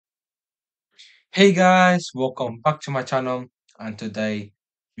Hey guys, welcome back to my channel, and today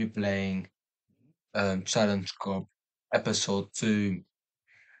we're playing Challenge Cup episode 2.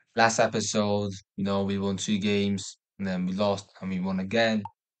 Last episode, we won 2 games and then we lost and we won again.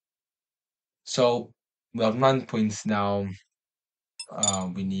 So we have 9 points now.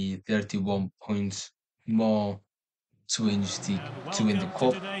 We need 31 points more to win to win the Welcome to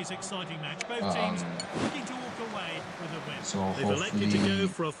cup. today's exciting match. Both teams Um, looking to walk away with a win. so They've elected to go hopefully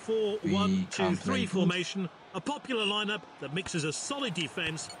for a we can play 4-1-2-3 good. formation, a popular lineup that mixes a solid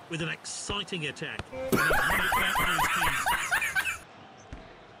defence with an exciting attack.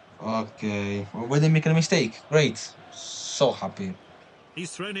 Okay, already making a mistake. Great, so happy.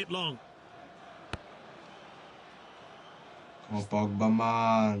 He's thrown it long. Come on, Pogba,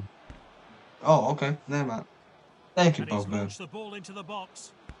 man. Oh, okay. Never mind. Thank you, And he's Pogba. launched the ball into the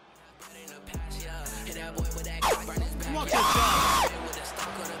box. What a chance!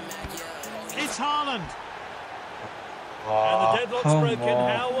 It's Haaland. And the deadlock's Come broken.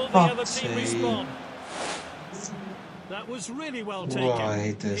 on. How will the other Fuck's team sake. respond? That was really well taken. Oh, I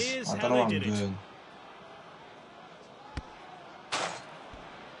hate this. Here's I how don't know they what I'm did it. doing.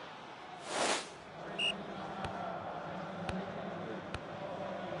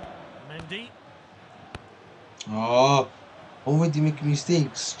 Mendy. Oh, already making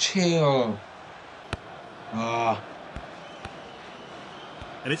mistakes. Chill. Ah,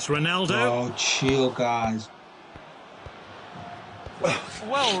 And it's Ronaldo. oh, chill, guys.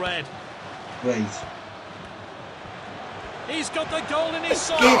 Well read. Great. He's got the goal in his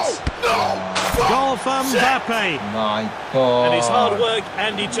sights. Yes. Goal from Mbappe. My God. And his hard work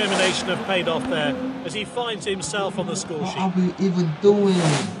and determination have paid off there as he finds himself on the score What sheet. are we even doing?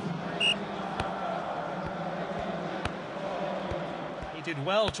 He did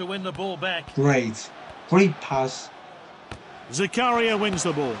well to win the ball back. Great. Great pass. Zakaria wins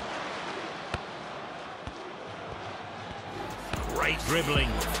the ball. Great dribbling.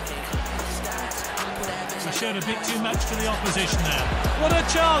 He showed a bit too much to the opposition there. What a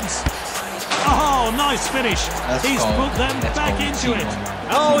chance! Oh, nice finish. He's put them back into it.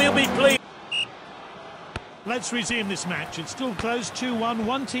 Oh, he'll be pleased. Let's resume this match. It's still close, 2-1.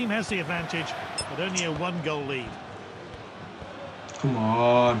 One team has the advantage, but only a one-goal lead. Come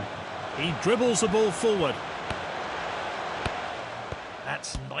on. He dribbles the ball forward.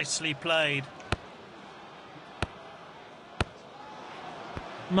 That's nicely played.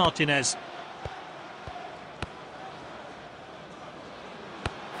 Martinez.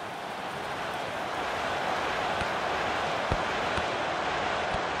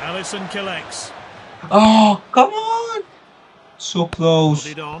 Alisson collects. Oh, come on. So close.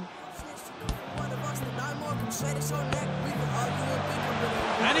 Put it on.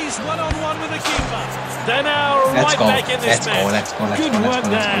 And he's one-on-one with the keeper. They're now right back in this match. Good work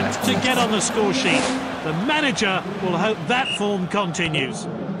there to get on the score sheet. The manager will hope that form continues.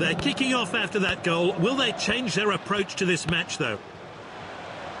 They're kicking off after that goal. Will they change their approach to this match, though?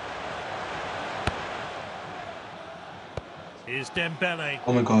 Here's Dembele.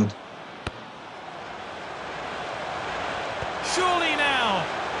 Oh my God. Surely now.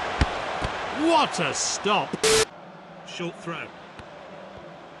 What a stop. Short throw.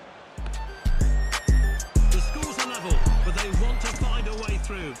 The scores are level, but they want to find a way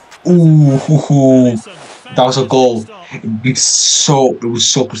through. Ooh, that was a goal. It was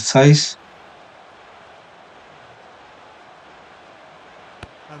so precise.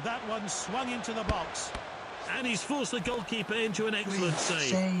 And that one swung into the box. And he's forced the goalkeeper into an excellent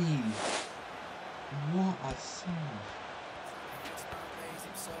save. What a save.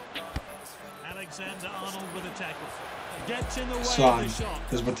 Alexander-Arnold with a tackle. Gets in the way Swan. of the shot.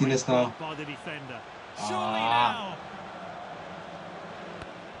 There's Martinez now. By the defender. Surely now.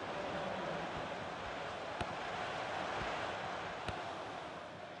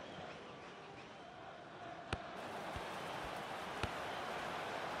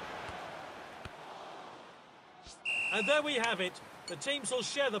 And there we have it. The teams will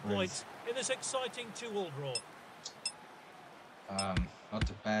share the points in this exciting 2-all draw. Not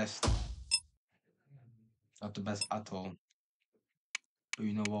the best. Not the best at all. But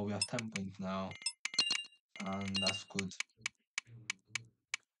you know what? We have 10 points now. And that's good.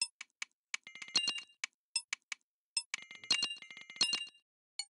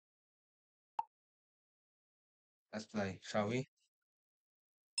 Let's play, shall we?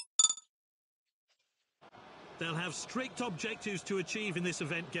 They'll have strict objectives to achieve in this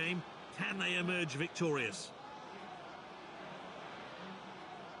event game. Can they emerge victorious?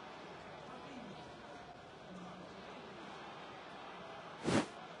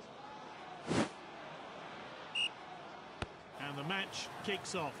 And the match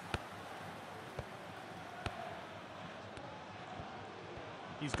kicks off.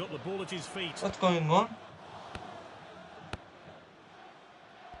 He's got the ball at his feet. What's going on?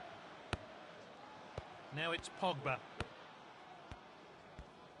 Now it's Pogba.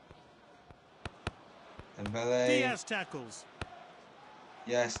 Dembele. Diaz tackles.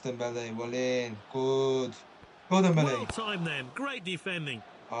 Yes, Dembele. Well in. Good. Go Dembele. Well timed then. Great defending.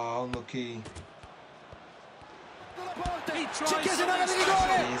 Oh, unlucky. He tries something special.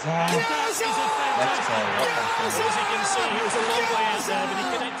 And that is a fantastic goal. As you can see, he was a long way out there, but he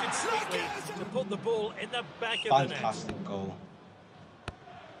connected sweetly to put the ball in the back of the net. Fantastic goal.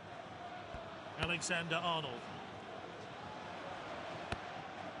 Alexander-Arnold.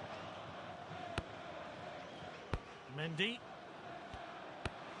 Mendy.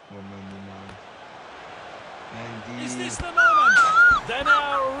 Oh, man. Mendy. Is this the moment? They're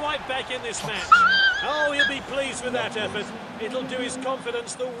now right back in this match. Oh, he'll be pleased with that effort. It'll do his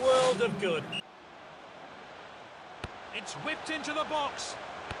confidence the world of good. It's whipped into the box.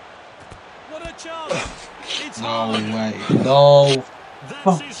 What a chance. It's No hard. way. No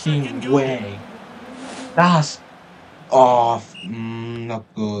That's his second fucking goal. way. That's off. Not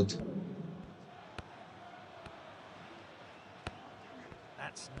good.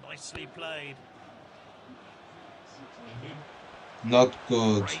 That's nicely played. Not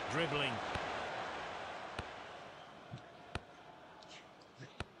good. Great dribbling.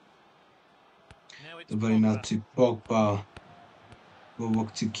 Now it's The ball now Pogba. to Pogba. Go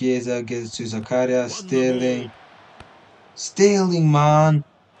back to Chiesa. Gets it to Zakaria. Won the Sterling. ball. Sterling, man.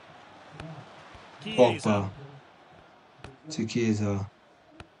 Chiesa. Pogba. To Chiesa.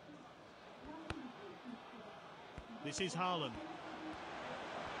 This is Haaland.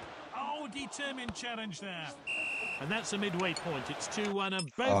 Oh, determined challenge there. And that's a midway point. It's 2-1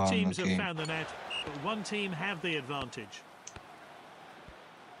 and both teams have found the net, but one team have the advantage.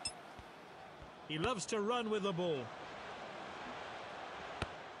 He loves to run with the ball.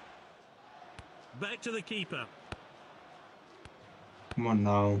 Back to the keeper. Come on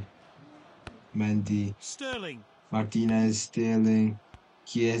now. Mendy. Sterling. Martinez. Sterling.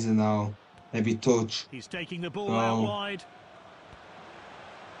 Chiesa now. Heavy touch. He's taking the ball Go. out wide.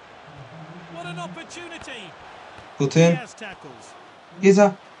 What an opportunity. Put in. Diaz tackles.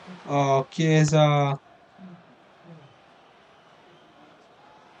 Chiesa. Oh, Chiesa.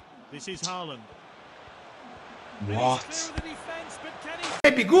 This is Haaland. What? He's clear of the defense, but can he...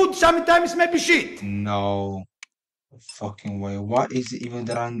 Maybe good, sometimes maybe shit. No fucking way. What is even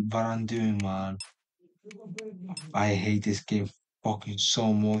Varane doing, man? I hate this game fucking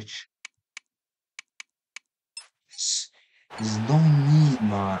so much. There's no need,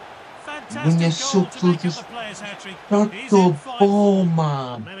 man. When you're Fantastic so goal to close, make up just the player's hat-trick. not He's the in fine ball, form.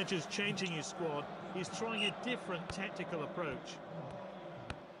 man. The manager's changing his squad. He's trying a different tactical approach.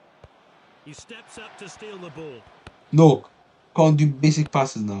 He steps up to steal the ball. Look, can't do basic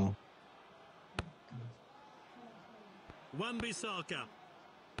passes now. Wan-Bissaka.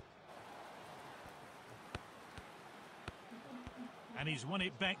 And he's won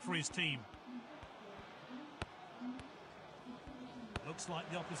it back for his team. Looks like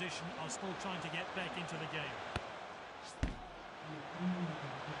the opposition are still trying to get back into the game.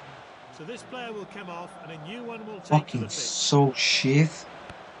 So this player will come off and a new one will take to Fucking the pitch. so shit.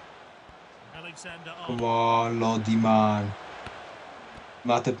 Alexander-Arnold. Come on, Lordy, man.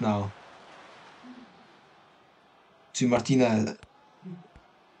 Matip now. To Martinez.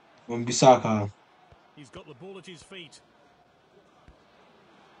 Wan-Bissaka. He's got the ball at his feet.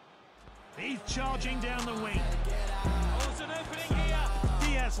 He's charging down the wing. Oh, there's an opening here.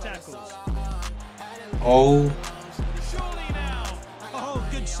 Diaz tackles. Oh Surely now. Oh,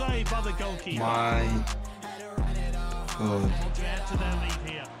 good save by the goalkeeper. my god. Want to add to their lead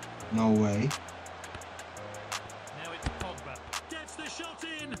here. No way. Now it's Pogba. Gets the shot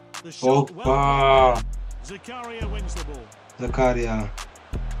in. The shot well Pogba. Zakaria wins the ball. Zakaria.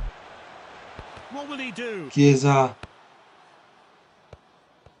 What will he do? Chiesa.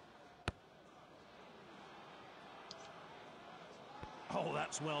 Oh,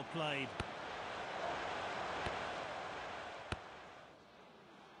 that's well played.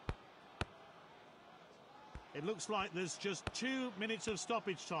 It looks like there's just 2 minutes of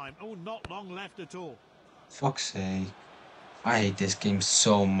stoppage time. Oh, not long left at all. Fuck's sake. I hate this game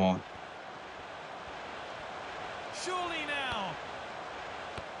so much. Surely now.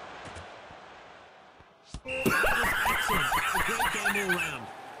 Excellent. A great game all round.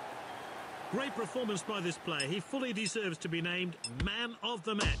 Great performance by this player. He fully deserves to be named man of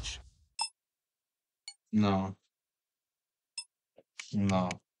the match. No. No.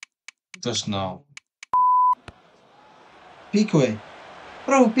 Just no. Piqué.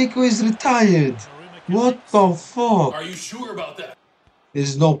 Bro, Piqué is retired. What the fuck? Are you sure about that?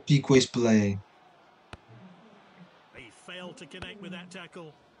 There's no peak waste playing. He failed to connect with that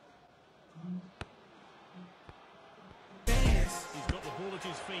tackle. He's got the ball at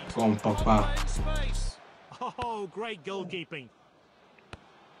his feet. Go on, Pogba. Space. Oh, great goalkeeping.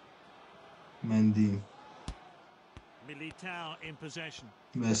 Mendy. Militao in possession.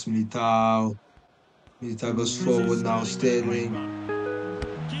 Yes, Militao. Militao goes forward now. Sterling.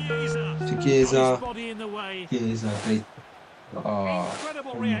 To Chiesa. Body in the way. Chiesa, great. Oh,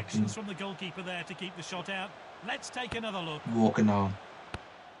 Incredible reactions from the goalkeeper there to keep the shot out. Let's take another look. Walking on.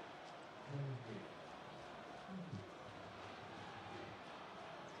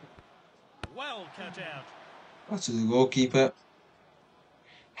 Well cut out. That's to the goalkeeper.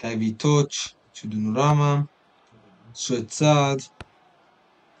 Heavy touch to Donnarumma. Switzard.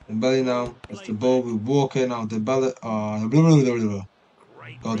 Dembele now. That's the ball with Walker now. Dembele.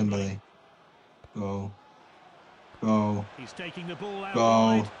 Go Dembele. Go. Go. He's taking the ball out Go.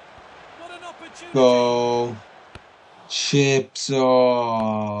 wide. What an opportunity. Go. Chips.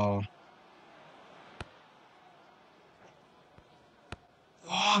 Oh.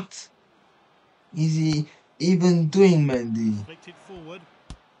 What is he even doing, Mendy? Flicked it forward.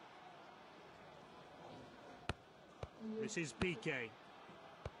 This is PK.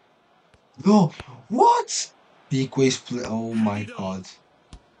 No, what? Peak waste play. Oh my god.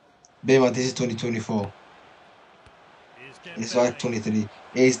 Bema, this is 2024. It's like 23.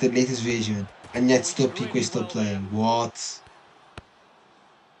 It's the latest version, and yet still peak waste still playing. What?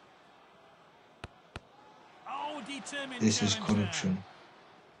 This is corruption.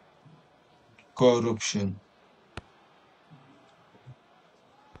 Corruption.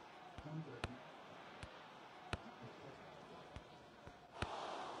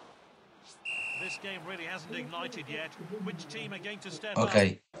 This game really hasn't ignited yet. Which team are going to step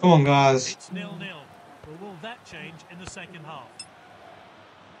Okay, up? come on, guys. It's 0-0. Or will that change in the second half?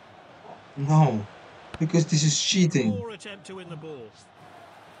 No, because this is cheating. Poor attempt to win the ball.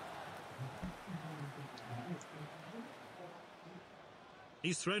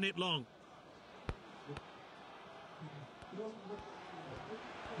 He's thrown it long.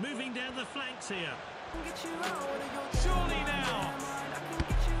 Moving down the flanks here. Surely now.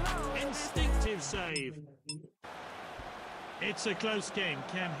 Instinctive save. It's a close game.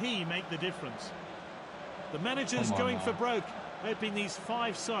 Can he make the difference? The manager's going for broke, hoping these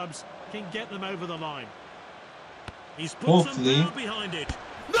 5 subs can get them over the line. He's put some power behind it.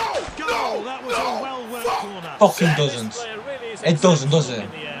 No! Goal! That was a well-worked corner. Fucking doesn't. It doesn't, does it?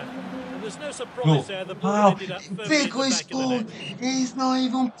 There's no surprise there. The ball Wow, ended up firmly big at the waste back of the ball. net. He's not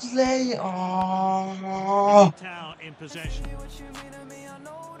even playing. Oh. Militao in possession.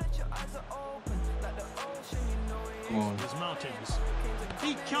 Come on. There's Martins.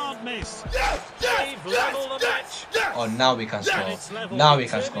 He can't miss. Yes! Yes! They've leveled the match. Yes! Oh, now we can And score. it's level. Now we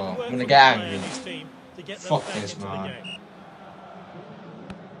can Determined score. work I'm gonna from get the player angry. and his team to get them Fuck back this, into the man. game.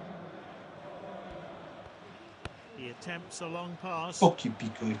 He attempts a long pass. Fuck you,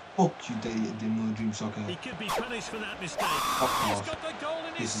 Pico. Fuck you, the Dream Soccer. He could be punished for that mistake. Fuck He's off. got the goal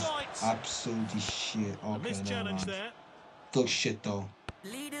in his This is sights. absolutely shit. A Okay, missed no, challenge man. there. Still shit though.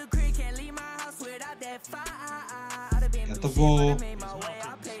 Leave the creek, can't leave my house without that fire. I'd have been Get through the shit, but I ball. made my way.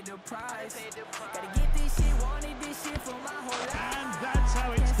 I paid the price. Gotta get this shit, wanted this shit for my whole life. And that's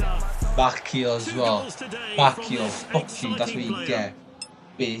how it's done. Back heel as 2 well. goals today Back from heel. this Fuck you. That's what exciting you player. get,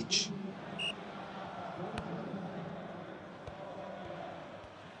 bitch.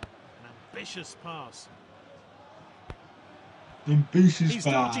 An ambitious pass. Ambitious He's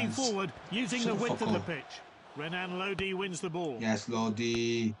darting pass. forward using Shut the the width fuck of the up. pitch. Renan Lodi wins the ball. Yes,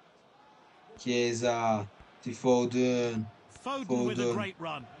 Lodi. Chiesa. Foden. Foden with a Foden. great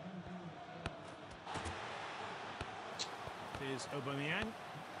run. Here's Aubameyang.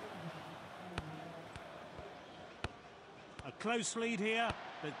 A close lead here,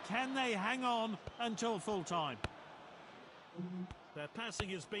 but can they hang on until full time? Their passing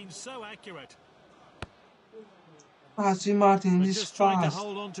has been so accurate. Aston Martin They're is just trying to fast.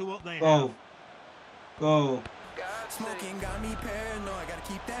 hold on to what they Go. have. Go. Smoking got me paranoid, gotta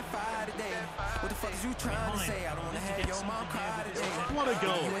keep that fire today. What the fuck is you trying to say? I don't wanna have your mom cry today. What a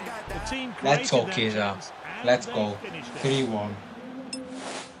goal. The team Let's go, created that Chiesa. chance, and Let's they go. finished it. 3-1.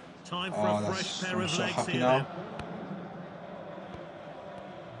 Time for Oh, a that's, fresh pair I'm of so legs happy here. now. Then.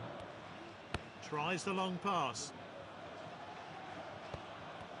 Tries the long pass.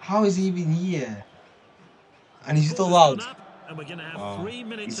 How is he even here? And he's still Ball has loud. gone up, and we're going to have Oh, 3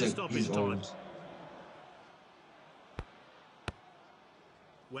 minutes of stoppage he's time. old.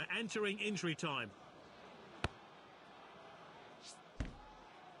 We're entering injury time.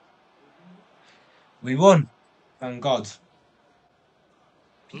 We won. Thank God.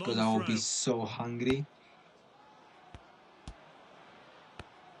 because Long I will be throw. so hungry.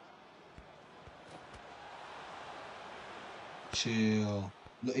 Chill.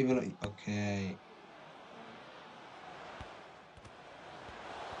 Not even okay.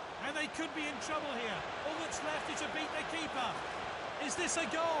 And they could be in trouble here. All that's left is to beat the keeper. Is this a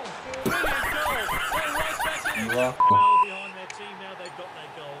goal? Brilliant goal. They're right back in it. Well behind their team now, they've got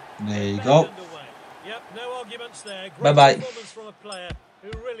their goal. There They're you back go. underway. Yep, no arguments there. Bye Great bye. performance from a player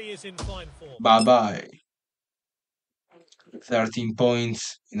who really is in fine form. Bye bye. 13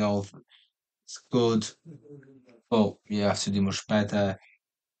 points, it's good. But you have to do much better.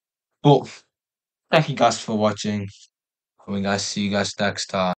 But thank you guys for watching. And we guys see you guys next time.